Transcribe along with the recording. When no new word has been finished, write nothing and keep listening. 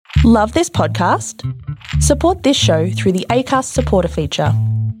Love this podcast? Support this show through the Acast supporter feature.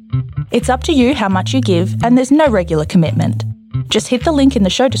 It's up to you how much you give and there's no regular commitment. Just hit the link in the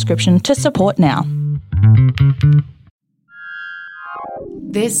show description to support now.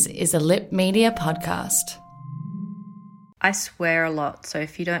 This is a Lip Media podcast. I swear a lot, so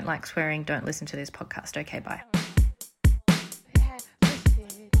if you don't like swearing, don't listen to this podcast. Okay, bye.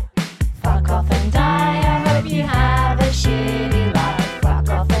 Fuck off and die, I hope you have a shitty life. Fuck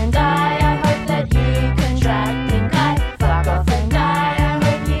off and die, I hope that you contract pink eye. Fuck off and die, I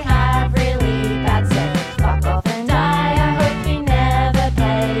hope you have really bad sex. Fuck off and die, I hope you never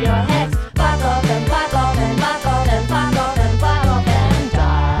pay your heads. Fuck off and fuck off and fuck off and fuck off and fuck off and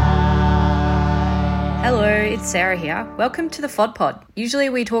die. Hello, it's Sarah here. Welcome to the FOD Pod. Usually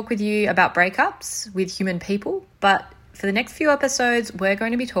we talk with you about breakups with human people, but for the next few episodes, we're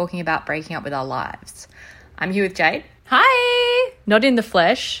going to be talking about breaking up with our lives. I'm here with Jade. Hi! Not in the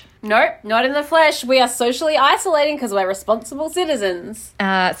flesh. Nope, not in the flesh. We are socially isolating because we're responsible citizens.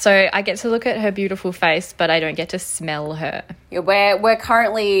 So I get to look at her beautiful face, but I don't get to smell her. Yeah, we're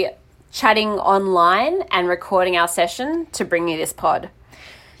currently chatting online and recording our session to bring you this pod.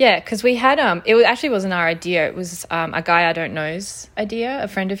 Yeah, because we had, actually wasn't our idea. It was a guy I don't know's idea, a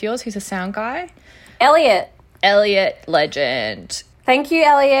friend of yours who's a sound guy. Elliot, legend. Thank you,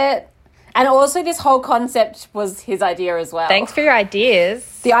 Elliot. And also this whole concept was his idea as well. Thanks for your ideas.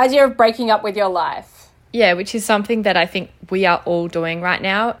 The idea of breaking up with your life. Yeah, which is something that I think we are all doing right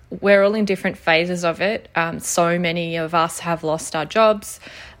now. We're all in different phases of it. So many of us have lost our jobs.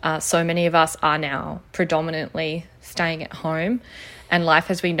 So many of us are now predominantly staying at home. And life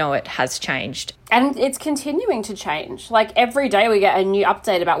as we know it has changed. And it's continuing to change. Like every day we get a new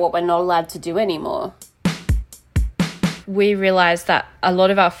update about what we're not allowed to do anymore. We realised that a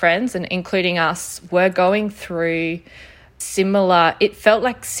lot of our friends, and including us, were going through it felt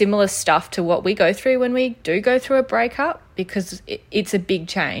like similar stuff to what we go through when we do go through a breakup, because it's a big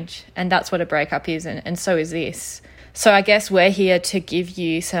change, and that's what a breakup is, and so is this. So I guess we're here to give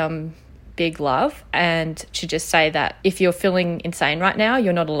you some big love and to just say that if you're feeling insane right now,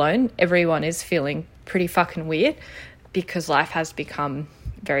 you're not alone. Everyone is feeling pretty fucking weird because life has become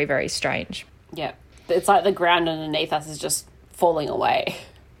very, very strange. Yeah. It's like the ground underneath us is just falling away.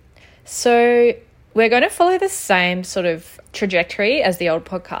 So we're going to follow the same sort of trajectory as the old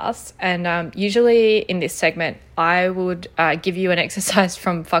podcast. And usually in this segment, I would give you an exercise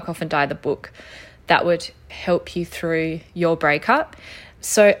from Fuck Off and Die, the book, that would help you through your breakup.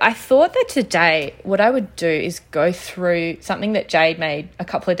 So I thought that today what I would do is go through something that Jade made a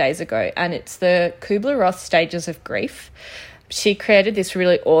couple of days ago, and it's the Kubler-Ross stages of grief. She created this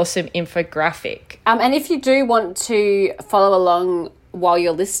really awesome infographic. And if you do want to follow along while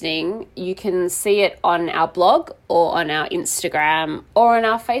you're listening, you can see it on our blog or on our Instagram or on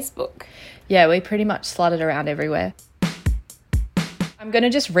our Facebook. Yeah, we pretty much slid it around everywhere. I'm going to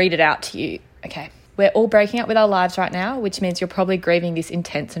just read it out to you. Okay. We're all breaking up with our lives right now, which means you're probably grieving this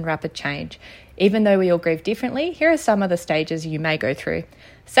intense and rapid change. Even though we all grieve differently, here are some of the stages you may go through.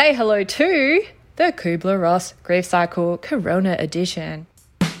 Say hello to the Kubler-Ross Grief Cycle Corona Edition.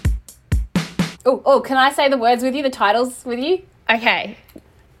 Oh, can I say the words with you, the titles with you? Okay.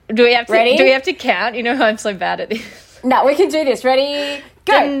 Do we have to, Ready? Do we have to count? You know how I'm so bad at this. No, we can do this. Ready?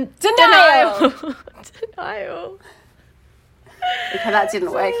 Go. Denial. Denial. Okay, that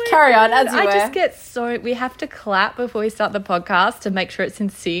didn't work. Carry on as you were. I just get we have to clap before we start the podcast to make sure it's in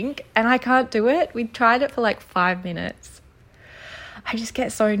sync, and I can't do it. We tried it for like 5 minutes. I just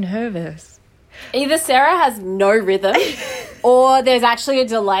get so nervous. Either Sarah has no rhythm or there's actually a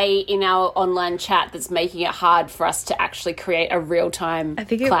delay in our online chat that's making it hard for us to actually create a real-time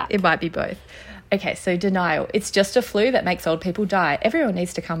clap. It might be both. Okay, so denial. It's just a flu that makes old people die. Everyone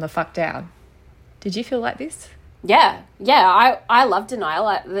needs to calm the fuck down. Did you feel like this? Yeah. I love denial.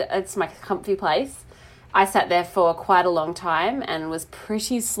 It's my comfy place. I sat there for quite a long time and was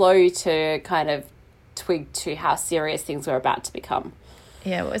pretty slow to kind of twig to how serious things were about to become.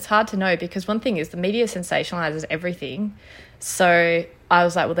 Yeah, well, it's hard to know because one thing is the media sensationalizes everything. So I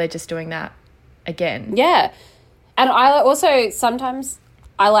was like, well, they're just doing that again. Yeah. And I also sometimes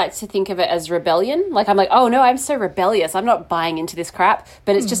I like to think of it as rebellion. Like I'm like, oh no, I'm so rebellious. I'm not buying into this crap,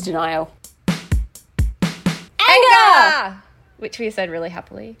 but it's just denial. Anger! Which we said really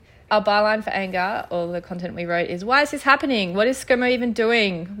happily. Our byline for anger, or the content we wrote, is, why is this happening? What is ScoMo even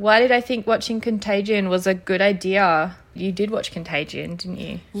doing? Why did I think watching Contagion was a good idea? You did watch Contagion, didn't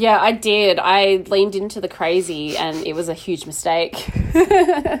you? Yeah, I did. I leaned into the crazy and it was a huge mistake.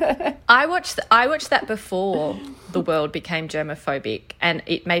 I watched that before the world became germophobic, and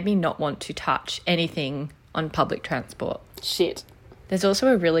it made me not want to touch anything on public transport. Shit. There's also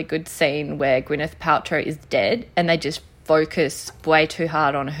a really good scene where Gwyneth Paltrow is dead and they just focus way too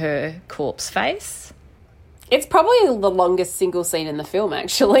hard on her corpse face. It's probably the longest single scene in the film,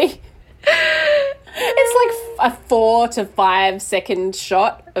 actually. It's like a 4 to 5 second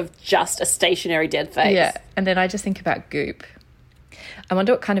shot of just a stationary dead face. Yeah, and then I just think about Goop. I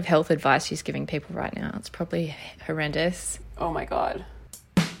wonder what kind of health advice she's giving people right now. It's probably horrendous. Oh my God.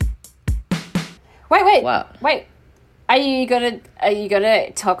 Wait. What? Wait. Are you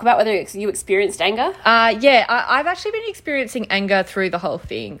gonna talk about whether you experienced anger? Yeah, I've actually been experiencing anger through the whole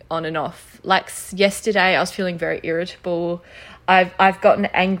thing, on and off. Like yesterday, I was feeling very irritable. I've gotten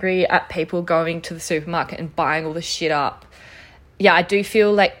angry at people going to the supermarket and buying all the shit up. Yeah, I do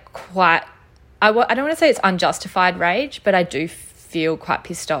feel like quite... I don't want to say it's unjustified rage, but I do feel quite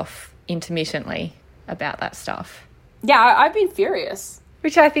pissed off intermittently about that stuff. Yeah, I've been furious.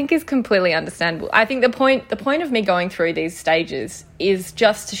 Which I think is completely understandable. I think the point of me going through these stages is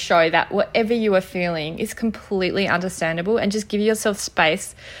just to show that whatever you are feeling is completely understandable, and just give yourself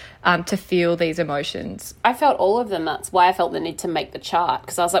space to feel these emotions. I felt all of them. That's why I felt the need to make the chart,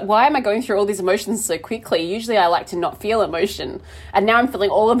 because I was like, why am I going through all these emotions so quickly? Usually I like to not feel emotion, and now I'm feeling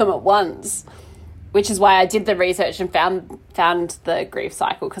all of them at once, which is why I did the research and found the grief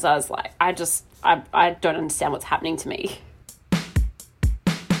cycle, because I was like, I don't understand what's happening to me.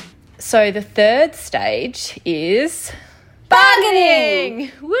 So the third stage is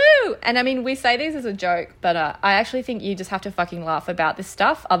bargaining. Woo! And I mean, we say these as a joke, but I actually think you just have to fucking laugh about this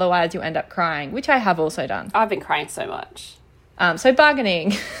stuff. Otherwise you end up crying, which I have also done. I've been crying so much. So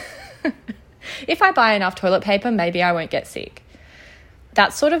bargaining. If I buy enough toilet paper, maybe I won't get sick.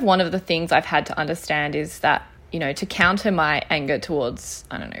 That's sort of one of the things I've had to understand, is that, you know, to counter my anger towards,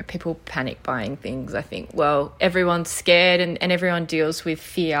 I don't know, people panic buying things, I think, well, everyone's scared and everyone deals with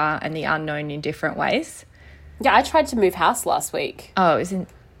fear and the unknown in different ways. Yeah, I tried to move house last week. Oh, it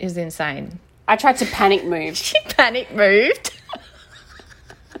was insane. I tried to panic move. She panic moved.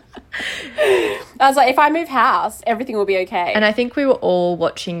 I was like, if I move house, everything will be okay. And I think we were all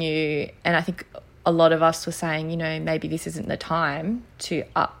watching you, and I think a lot of us were saying, you know, maybe this isn't the time to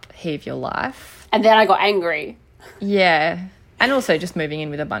upheave your life. And then I got angry. Yeah. And also just moving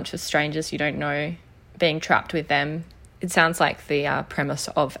in with a bunch of strangers you don't know, being trapped with them. It sounds like the premise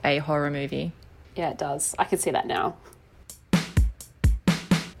of a horror movie. Yeah, it does. I can see that now. This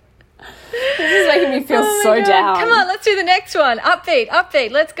is making me feel so God. down. Come on, let's do the next one.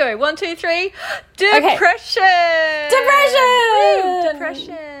 Upbeat. Let's go. 1, 2, 3. Depression. Depression. Woo,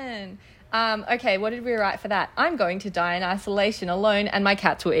 depression. Okay, what did we write for that? I'm going to die in isolation alone, and my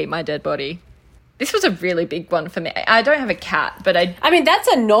cats will eat my dead body. This was a really big one for me. I don't have a cat, but I mean, that's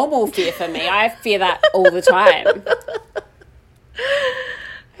a normal fear for me. I fear that all the time.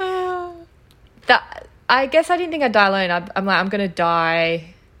 I guess I didn't think I'd die alone. I'm like, I'm going to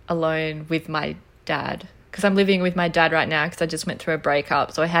die alone with my dad, because I'm living with my dad right now because I just went through a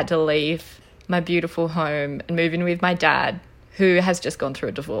breakup, so I had to leave my beautiful home and move in with my dad, who has just gone through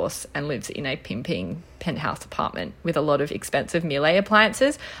a divorce and lives in a pimping penthouse apartment with a lot of expensive Miele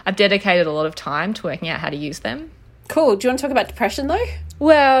appliances. I've dedicated a lot of time to working out how to use them. Cool. Do you want to talk about depression, though?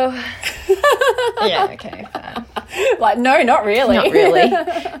 Well, yeah, okay, fine. Like, no, not really. Not really.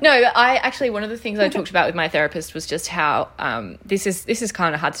 No, I actually, one of the things I talked about with my therapist was just how this is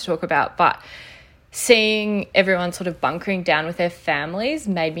kind of hard to talk about, but seeing everyone sort of bunkering down with their families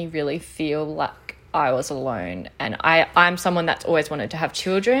made me really feel like I was alone. And I'm someone that's always wanted to have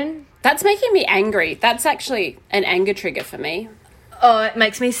children. That's making me angry. That's actually an anger trigger for me. Oh, it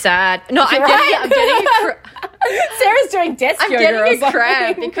makes me sad. No, I'm Right? getting Sarah's doing desk yoga. I'm getting or a something.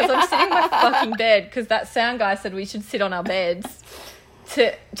 cramp because I'm sitting in my fucking bed, because that sound guy said we should sit on our beds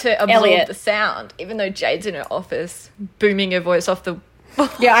to absorb Elliot. the sound, even though Jade's in her office booming her voice off the...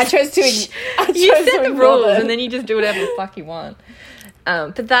 Yeah, I chose to. You set the rules and then you just do whatever the fuck you want.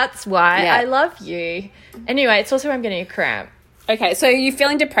 But that's why Yeah. I love you. Anyway, it's also I'm getting a cramp. Okay, so you're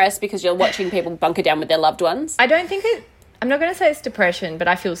feeling depressed because you're watching people bunker down with their loved ones? I don't think I'm not going to say it's depression, but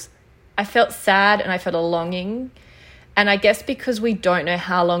I felt sad and I felt a longing. And I guess because we don't know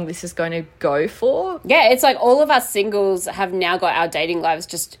how long this is going to go for. Yeah, it's like all of us singles have now got our dating lives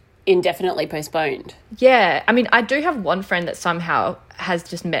just indefinitely postponed. Yeah. I mean, I do have one friend that somehow has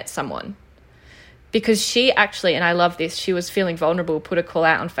just met someone. Because she actually, and I love this, she was feeling vulnerable, put a call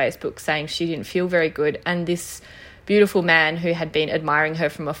out on Facebook saying she didn't feel very good. And this beautiful man who had been admiring her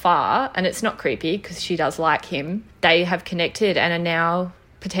from afar, and it's not creepy because she does like him, they have connected and are now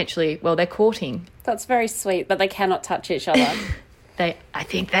potentially, well, they're courting. That's very sweet, but they cannot touch each other. I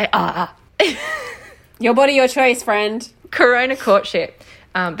think they are. Your body, your choice, friend. Corona courtship.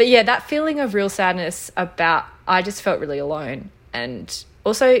 But yeah, that feeling of real sadness about, I just felt really alone. And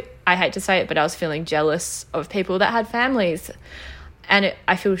also, I hate to say it, but I was feeling jealous of people that had families. And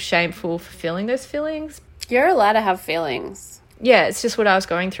I feel shameful for feeling those feelings. You're allowed to have feelings. Yeah, it's just what I was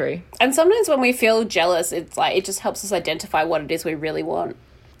going through. And sometimes when we feel jealous, it's like it just helps us identify what it is we really want.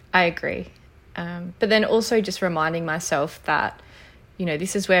 I agree. But then also just reminding myself that, you know,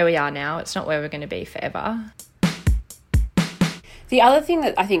 this is where we are now. It's not where we're going to be forever. The other thing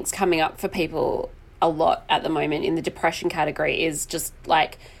that I think is coming up for people a lot at the moment in the depression category is just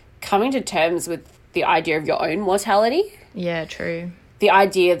like coming to terms with the idea of your own mortality. Yeah, true. The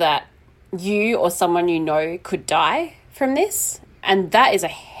idea that you or someone you know could die from this. And that is a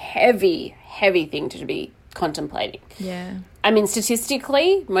heavy, heavy thing to be contemplating. Yeah. I mean,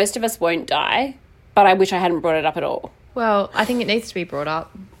 statistically, most of us won't die, but I wish I hadn't brought it up at all. Well, I think it needs to be brought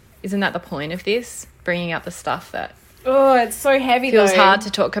up. Isn't that the point of this? Bringing up the stuff that Oh, it's so heavy feels though. hard to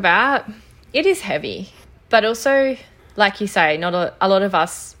talk about. It is heavy. But also, like you say, not a lot of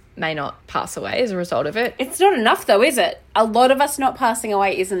us may not pass away as a result of it. It's not enough though, is it? A lot of us not passing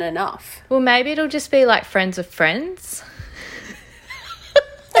away isn't enough. Well, maybe it'll just be like friends of friends.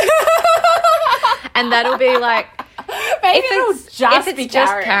 And that'll be like, Maybe it'll just if be it's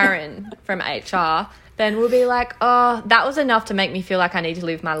just Karen. Karen from HR, then we'll be like, oh, that was enough to make me feel like I need to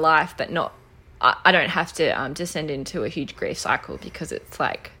live my life, but not, I don't have to descend into a huge grief cycle because it's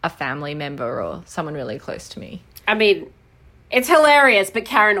like a family member or someone really close to me. I mean, it's hilarious, but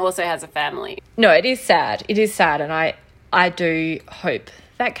Karen also has a family. No, it is sad. It is sad, and I do hope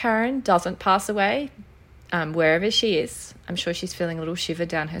that Karen doesn't pass away wherever she is. I'm sure she's feeling a little shiver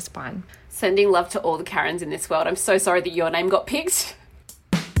down her spine. Sending love to all the Karens in this world. I'm so sorry that your name got picked.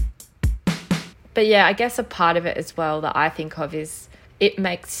 But yeah, I guess a part of it as well that I think of is it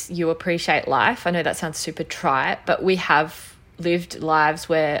makes you appreciate life. I know that sounds super trite, but we have lived lives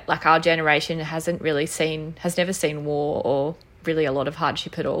where like our generation has never seen war or really a lot of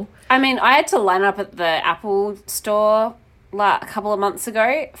hardship at all. I mean, I had to line up at the Apple store a couple of months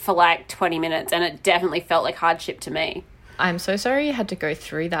ago for like 20 minutes and it definitely felt like hardship to me. I'm so sorry you had to go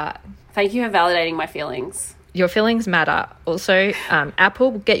through that. Thank you for validating my feelings. Your feelings matter. Also,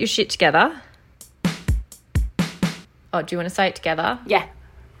 Apple, get your shit together. Oh, do you want to say it together? Yeah.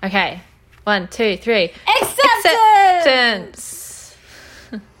 Okay. 1, 2, 3. Acceptance!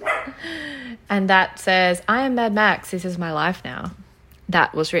 And that says, I am Mad Max. This is my life now.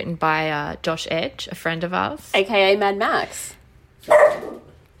 That was written by Josh Edge, a friend of ours. AKA Mad Max.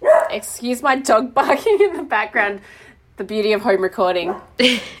 Excuse my dog barking in the background. The beauty of home recording.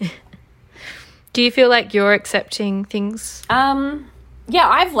 Do you feel like you're accepting things? Yeah,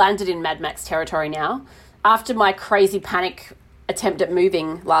 I've landed in Mad Max territory now. After my crazy panic attempt at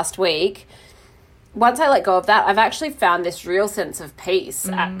moving last week, once I let go of that, I've actually found this real sense of peace,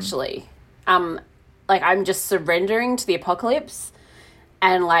 actually. Like, I'm just surrendering to the apocalypse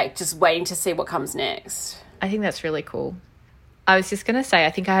and, like, just waiting to see what comes next. I think that's really cool. I was just going to say,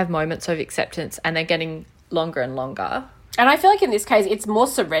 I think I have moments of acceptance and they're getting longer and longer. And I feel like in this case, it's more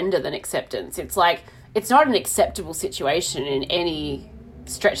surrender than acceptance. It's like, it's not an acceptable situation in any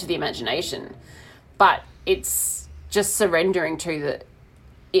stretch of the imagination, but it's just surrendering to that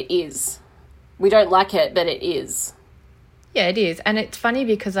it is. We don't like it, but it is. Yeah, it is. And it's funny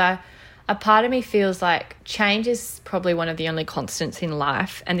because a part of me feels like change is probably one of the only constants in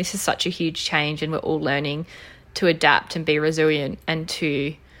life. And this is such a huge change and we're all learning to adapt and be resilient and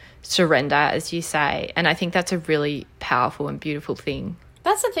to surrender, as you say. And I think that's a really powerful and beautiful thing.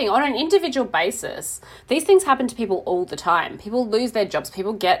 That's the thing. On an individual basis, these things happen to people all the time. People lose their jobs.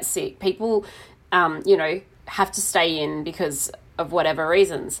 People get sick. People, have to stay in because of whatever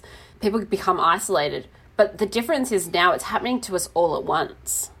reasons. People become isolated. But the difference is now it's happening to us all at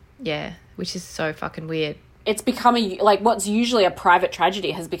once. Yeah, which is so fucking weird. It's become what's usually a private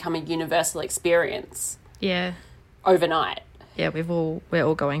tragedy has become a universal experience. Yeah. Overnight. Yeah, we're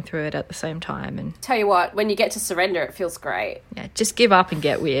all going through it at the same time. And Tell you what, when you get to surrender, it feels great. yeah, just give up and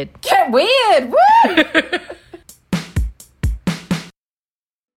get weird. Get weird! Woo!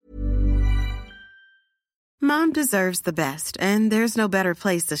 Mom deserves the best, and there's no better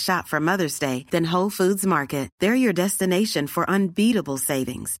place to shop for Mother's Day than Whole Foods Market. They're your destination for unbeatable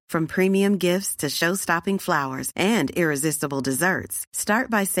savings, from premium gifts to show-stopping flowers and irresistible desserts. Start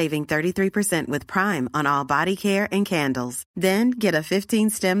by saving 33% with Prime on all body care and candles. Then get a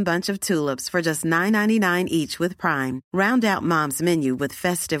 15-stem bunch of tulips for just $9.99 each with Prime. Round out Mom's menu with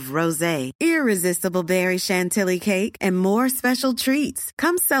festive rosé, irresistible berry chantilly cake, and more special treats.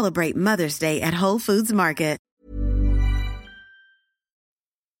 Come celebrate Mother's Day at Whole Foods Market.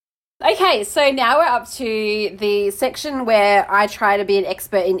 Okay, so now we're up to the section where I try to be an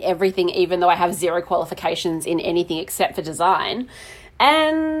expert in everything, even though I have zero qualifications in anything except for design,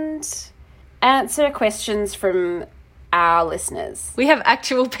 and answer questions from our listeners. We have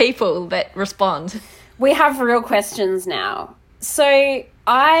actual people that respond. We have real questions now. So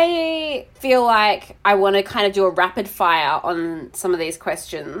I feel like I want to kind of do a rapid fire on some of these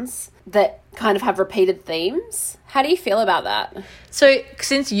questions that kind of have repeated themes. How do you feel about that? So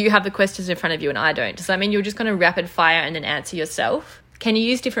since you have the questions in front of you and I don't, does that mean you're just going to rapid fire and then answer yourself? Can you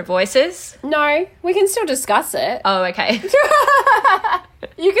use different voices? No, we can still discuss it. Oh, okay.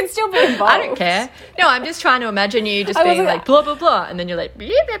 You can still be involved. I don't care. No, I'm just trying to imagine you just being like blah, blah, blah. And then you're like, blah,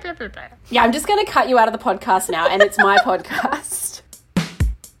 blah, blah, blah, blah. Yeah, I'm just going to cut you out of the podcast now, and it's my podcast.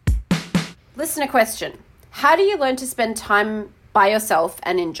 Listener question. How do you learn to spend time by yourself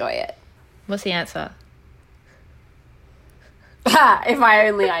and enjoy it? What's the answer? If I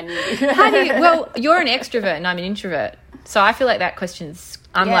knew. How do you, well, you're an extrovert and I'm an introvert. So I feel like that question's,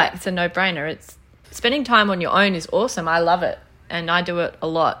 like, it's a no-brainer. It's spending time on your own is awesome. I love it. And I do it a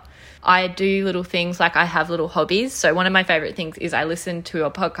lot. I do little things, like I have little hobbies. So one of my favourite things is I listen to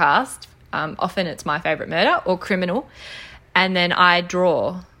a podcast. Often it's My Favourite Murder or Criminal. And then I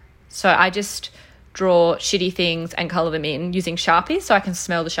draw. So I just draw shitty things and colour them in using Sharpies, so I can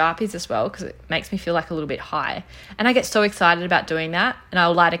smell the Sharpies as well, because it makes me feel like a little bit high. And I get so excited about doing that, and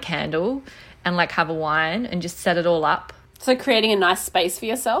I'll light a candle and like have a wine and just set it all up. So creating a nice space for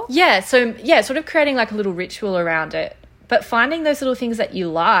yourself? Yeah, so yeah, sort of creating like a little ritual around it. But finding those little things that you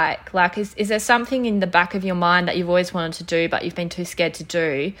like is there something in the back of your mind that you've always wanted to do but you've been too scared to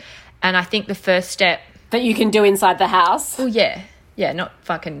do? And I think the first step... That you can do inside the house? Well, yeah. Yeah, not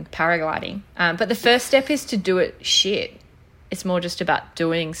fucking paragliding. But the first step is to do it shit. It's more just about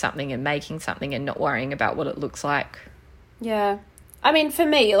doing something and making something and not worrying about what it looks like. Yeah. I mean, for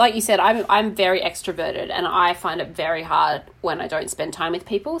me, like you said, I'm very extroverted, and I find it very hard when I don't spend time with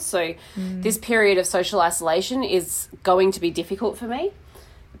people. So this period of social isolation is going to be difficult for me.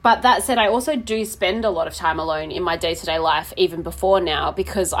 But that said, I also do spend a lot of time alone in my day-to-day life, even before now,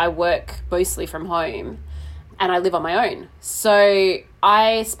 because I work mostly from home. And I live on my own. So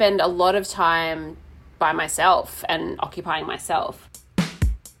I spend a lot of time by myself and occupying myself.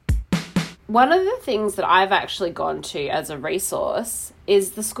 One of the things that I've actually gone to as a resource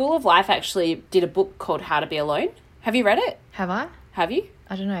is the School of Life actually did a book called How to Be Alone. Have you read it? Have I? Have you?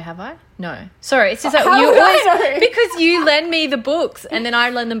 I don't know, have I? No. Sorry, it's just that How you would I always... know? Because you lend me the books and then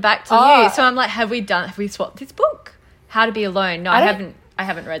I lend them back to you. So I'm like, have we swapped this book? How to Be Alone. No, I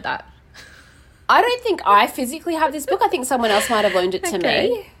haven't read that. I don't think I physically have this book. I think someone else might have loaned it to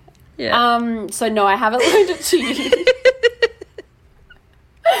me. Yeah. So no, I haven't loaned it to you.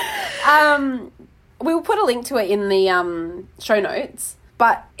 We will put a link to it in the show notes.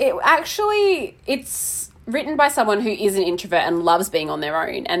 But it's written by someone who is an introvert and loves being on their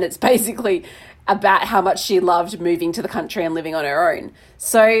own. And it's basically about how much she loved moving to the country and living on her own.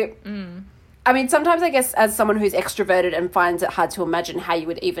 So... I mean, sometimes I guess as someone who's extroverted and finds it hard to imagine how you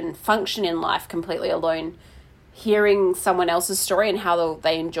would even function in life completely alone, hearing someone else's story and how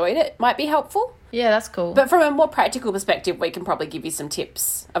they enjoyed it might be helpful. Yeah, that's cool. But from a more practical perspective, we can probably give you some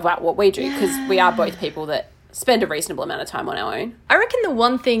tips about what we do, because we are both people that spend a reasonable amount of time on our own. I reckon the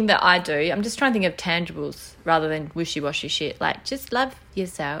one thing that I do, I'm just trying to think of tangibles rather than wishy-washy shit. Like, just love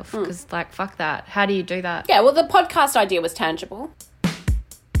yourself, because, like, fuck that. How do you do that? Yeah, well, the podcast idea was tangible.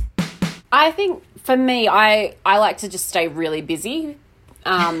 I think for me, I like to just stay really busy,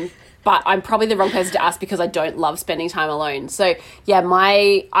 but I'm probably the wrong person to ask because I don't love spending time alone. So yeah,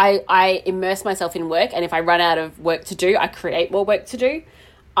 I immerse myself in work, and if I run out of work to do, I create more work to do.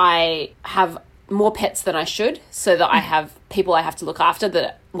 I have more pets than I should, so that I have people I have to look after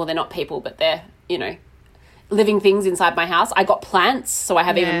that, well, they're not people, but they're, living things inside my house. I got plants, so I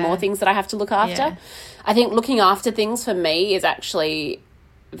have even more things that I have to look after. Yeah. I think looking after things for me is actually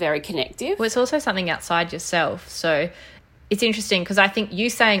very connective. Well, it's also something outside yourself. So it's interesting because I think you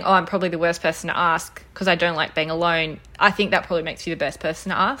saying, I'm probably the worst person to ask because I don't like being alone, I think that probably makes you the best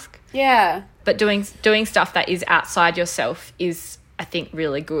person to ask. Yeah. But doing stuff that is outside yourself is, I think,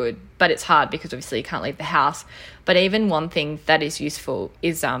 really good. But it's hard because obviously you can't leave the house. But even one thing that is useful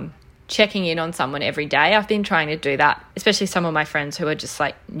is checking in on someone every day. I've been trying to do that, especially some of my friends who are just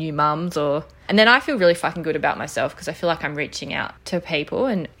like new mums and then I feel really fucking good about myself because I feel like I'm reaching out to people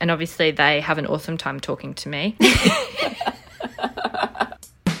and obviously they have an awesome time talking to me.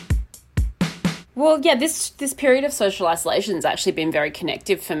 Well, yeah, this period of social isolation has actually been very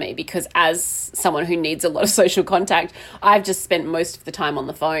connective for me because as someone who needs a lot of social contact, I've just spent most of the time on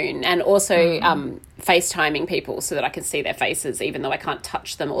the phone and also FaceTiming people so that I can see their faces even though I can't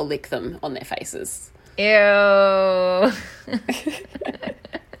touch them or lick them on their faces. Ew.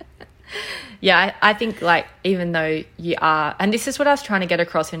 Yeah, I think, like, even though you are, and this is what I was trying to get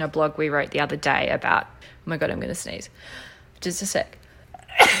across in a blog we wrote the other day about, oh my God, I'm going to sneeze. Just a sec.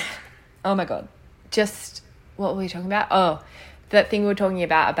 Oh my God. Just, what were we talking about? Oh, that thing we were talking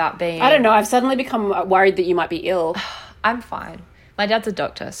about being... I don't know. I've suddenly become worried that you might be ill. I'm fine. My dad's a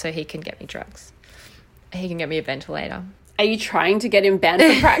doctor, so he can get me drugs. He can get me a ventilator. Are you trying to get him banned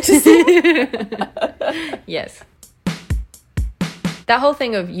from practicing? Yes. That whole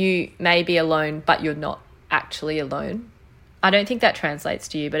thing of you may be alone, but you're not actually alone. I don't think that translates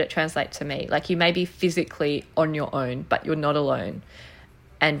to you, but it translates to me. Like, you may be physically on your own, but you're not alone.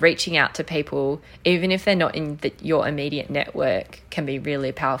 And reaching out to people, even if they're not in your immediate network, can be really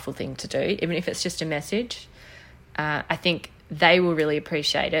a powerful thing to do, even if it's just a message. I think they will really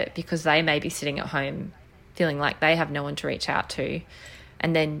appreciate it because they may be sitting at home feeling like they have no one to reach out to.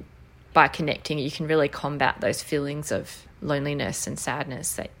 And then by connecting, you can really combat those feelings of loneliness and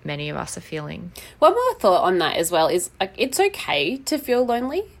sadness that many of us are feeling. One more thought on that as well is it's okay to feel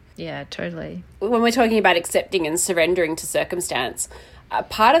lonely. Yeah, totally. When we're talking about accepting and surrendering to circumstance,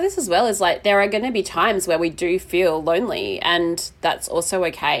 part of this as well is like there are going to be times where we do feel lonely and that's also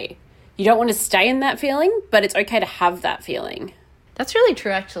okay. You don't want to stay in that feeling, but it's okay to have that feeling. That's really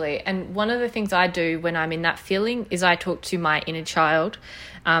true, actually. And one of the things I do when I'm in that feeling is I talk to my inner child,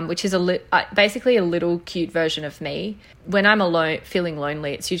 which is basically a little cute version of me. When I'm alone, feeling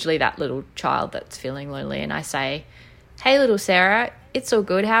lonely, it's usually that little child that's feeling lonely. And I say, hey, little Sarah, it's all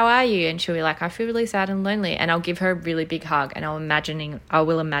good. How are you? And she'll be like, I feel really sad and lonely. And I'll give her a really big hug and I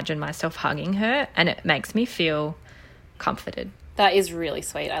will imagine myself hugging her and it makes me feel comforted. That is really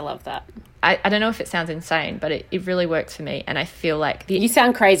sweet. I love that. I don't know if it sounds insane, but it really works for me. And I feel like... You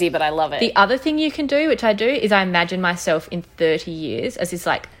sound crazy, but I love it. The other thing you can do, which I do, is I imagine myself in 30 years as this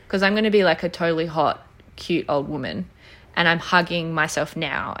like... Because I'm going to be like a totally hot, cute old woman. And I'm hugging myself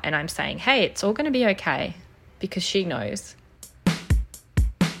now. And I'm saying, hey, it's all going to be okay. Because she knows.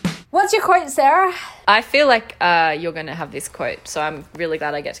 What's your quote, Sarah? I feel like you're going to have this quote. So I'm really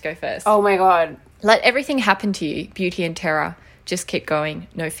glad I get to go first. Oh, my God. Let everything happen to you, beauty and terror. Just keep going.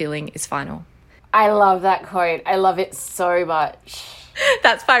 No feeling is final. I love that quote. I love it so much.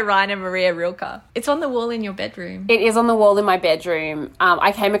 That's by Rainer Maria Rilke. It's on the wall in your bedroom. It is on the wall in my bedroom.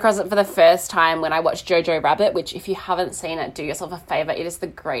 I came across it for the first time when I watched Jojo Rabbit, which if you haven't seen it, do yourself a favour. It is the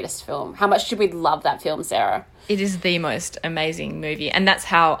greatest film. How much did we love that film, Sarah? It is the most amazing movie. And that's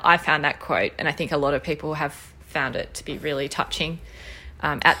how I found that quote. And I think a lot of people have found it to be really touching.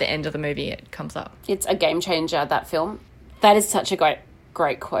 At the end of the movie, it comes up. It's a game changer, that film. That is such a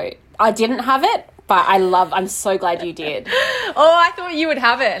great quote. I didn't have it, but I'm so glad you did. Oh, I thought you would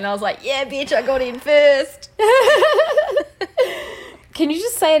have it. And I was like, yeah, bitch, I got in first. Can you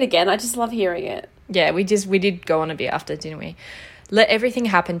just say it again? I just love hearing it. Yeah, we did go on a bit after, didn't we? Let everything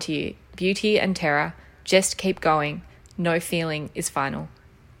happen to you. Beauty and terror. Just keep going. No feeling is final.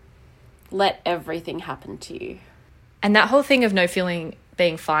 Let everything happen to you. And that whole thing of no feeling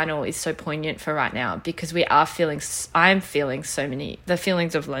being final is so poignant for right now because I'm feeling so many, the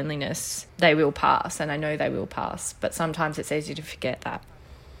feelings of loneliness, they will pass and I know they will pass, but sometimes it's easy to forget that.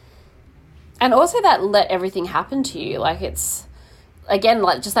 And also that let everything happen to you. Like it's, again,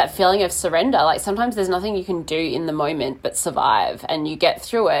 like just that feeling of surrender. Like sometimes there's nothing you can do in the moment but survive and you get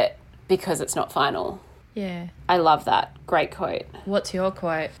through it because it's not final. Yeah. I love that. Great quote. What's your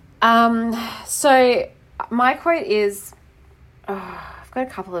quote? So my quote is... I've got a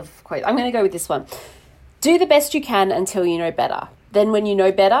couple of quotes. I'm going to go with this one. Do the best you can until you know better. Then when you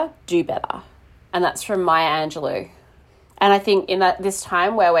know better, do better. And that's from Maya Angelou. And I think in this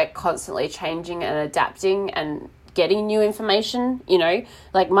time where we're constantly changing and adapting and getting new information, you know,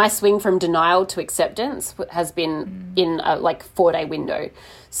 like my swing from denial to acceptance has been in a 4-day window.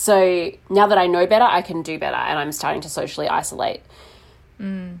 So now that I know better, I can do better and I'm starting to socially isolate.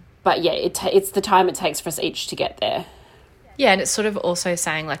 But yeah, it's the time it takes for us each to get there. Yeah, and it's sort of also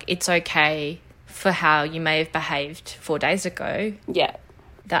saying, like, it's okay for how you may have behaved 4 days ago. Yeah.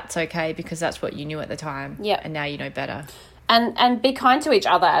 That's okay because that's what you knew at the time. Yeah. And now you know better. And be kind to each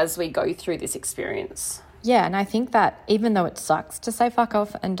other as we go through this experience. Yeah, and I think that even though it sucks to say fuck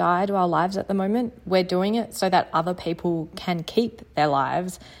off and die to our lives at the moment, we're doing it so that other people can keep their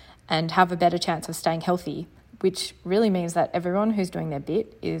lives and have a better chance of staying healthy, which really means that everyone who's doing their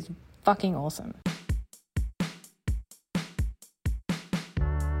bit is fucking awesome.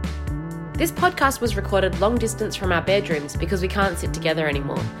 This podcast was recorded long distance from our bedrooms because we can't sit together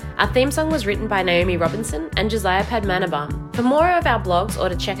anymore. Our theme song was written by Naomi Robinson and Josiah Padmanabham. For more of our blogs or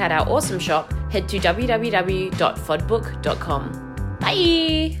to check out our awesome shop, head to www.fodbook.com.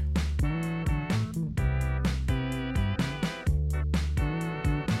 Bye!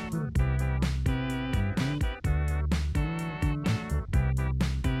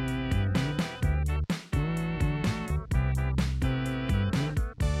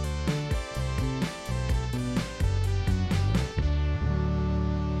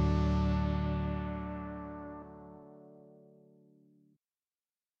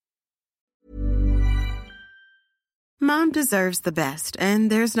 Mom deserves the best,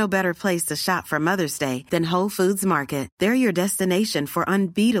 and there's no better place to shop for Mother's Day than Whole Foods Market. They're your destination for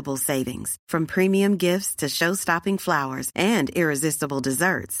unbeatable savings, from premium gifts to show-stopping flowers and irresistible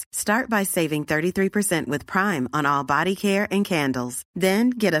desserts. Start by saving 33% with Prime on all body care and candles.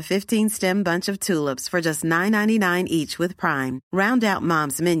 Then get a 15-stem bunch of tulips for just $9.99 each with Prime. Round out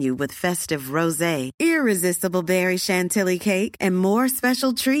Mom's menu with festive rosé, irresistible berry chantilly cake, and more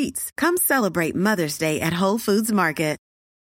special treats. Come celebrate Mother's Day at Whole Foods Market.